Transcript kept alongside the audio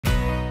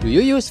Do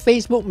you use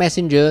Facebook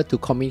Messenger to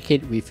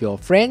communicate with your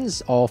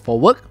friends or for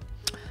work?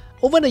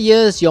 Over the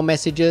years, your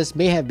messages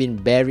may have been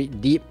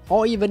buried deep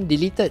or even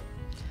deleted.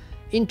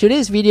 In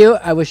today's video,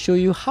 I will show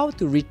you how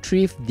to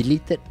retrieve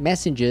deleted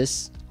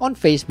messages on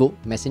Facebook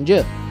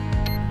Messenger.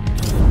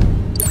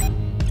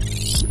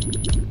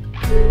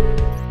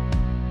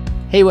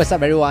 Hey, what's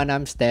up everyone?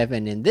 I'm Steph,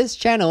 and in this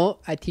channel,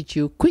 I teach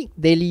you quick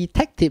daily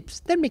tech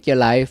tips that make your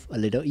life a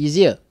little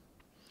easier.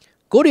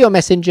 Go to your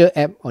Messenger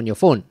app on your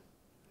phone.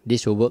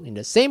 This will work in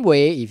the same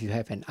way if you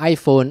have an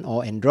iPhone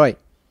or Android.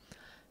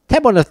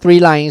 Tap on the three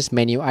lines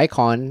menu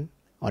icon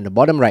on the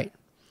bottom right.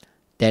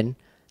 Then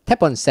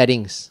tap on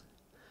Settings.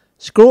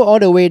 Scroll all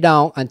the way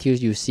down until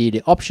you see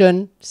the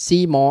option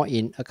See More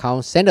in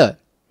Account Center.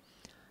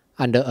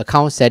 Under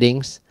Account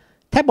Settings,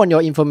 tap on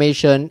your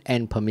information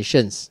and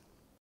permissions.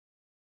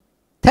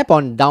 Tap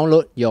on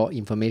Download Your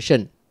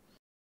Information.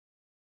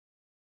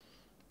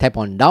 Tap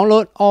on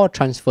Download or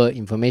Transfer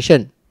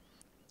Information.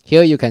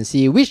 Here you can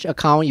see which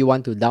account you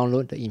want to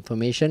download the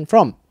information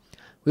from.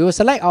 We will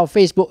select our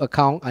Facebook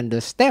account under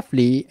Steph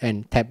Lee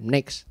and tap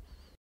Next.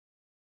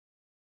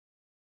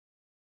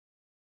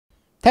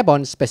 Tap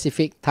on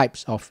Specific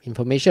Types of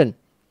Information.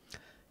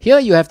 Here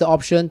you have the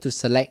option to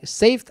select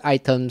saved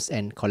items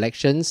and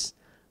collections,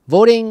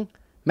 voting,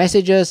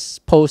 messages,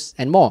 posts,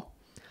 and more.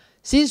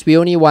 Since we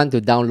only want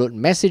to download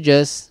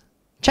messages,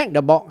 check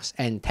the box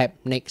and tap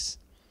Next.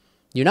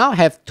 You now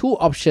have two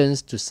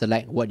options to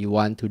select what you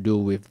want to do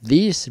with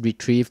these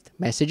retrieved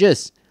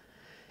messages.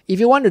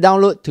 If you want to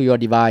download to your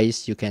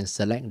device, you can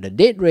select the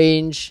date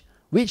range,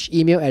 which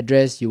email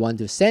address you want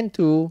to send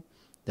to,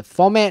 the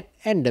format,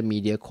 and the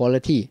media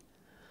quality.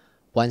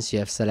 Once you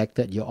have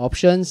selected your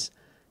options,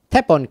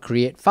 tap on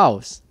Create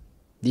Files.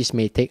 This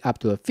may take up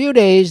to a few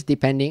days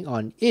depending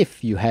on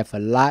if you have a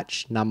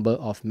large number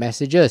of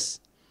messages.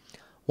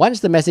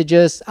 Once the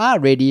messages are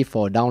ready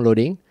for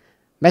downloading,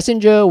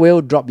 Messenger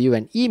will drop you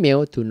an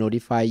email to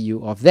notify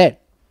you of that.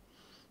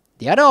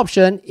 The other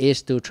option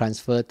is to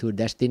transfer to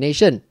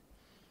destination.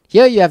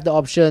 Here you have the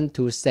option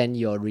to send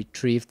your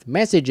retrieved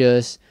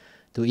messages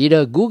to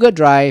either Google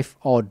Drive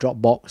or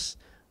Dropbox,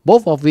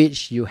 both of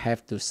which you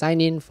have to sign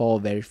in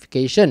for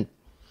verification.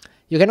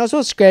 You can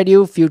also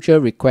schedule future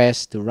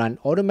requests to run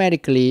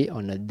automatically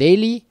on a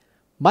daily,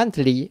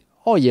 monthly,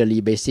 or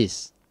yearly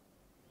basis.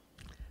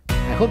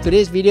 I hope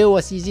today's video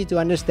was easy to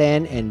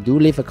understand, and do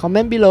leave a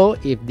comment below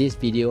if this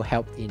video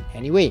helped in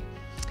any way.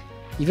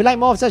 If you like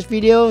more of such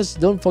videos,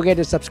 don't forget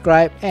to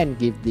subscribe and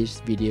give this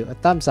video a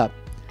thumbs up.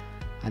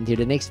 Until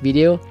the next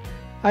video,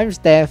 I'm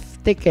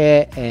Steph, take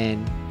care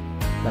and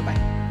bye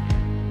bye.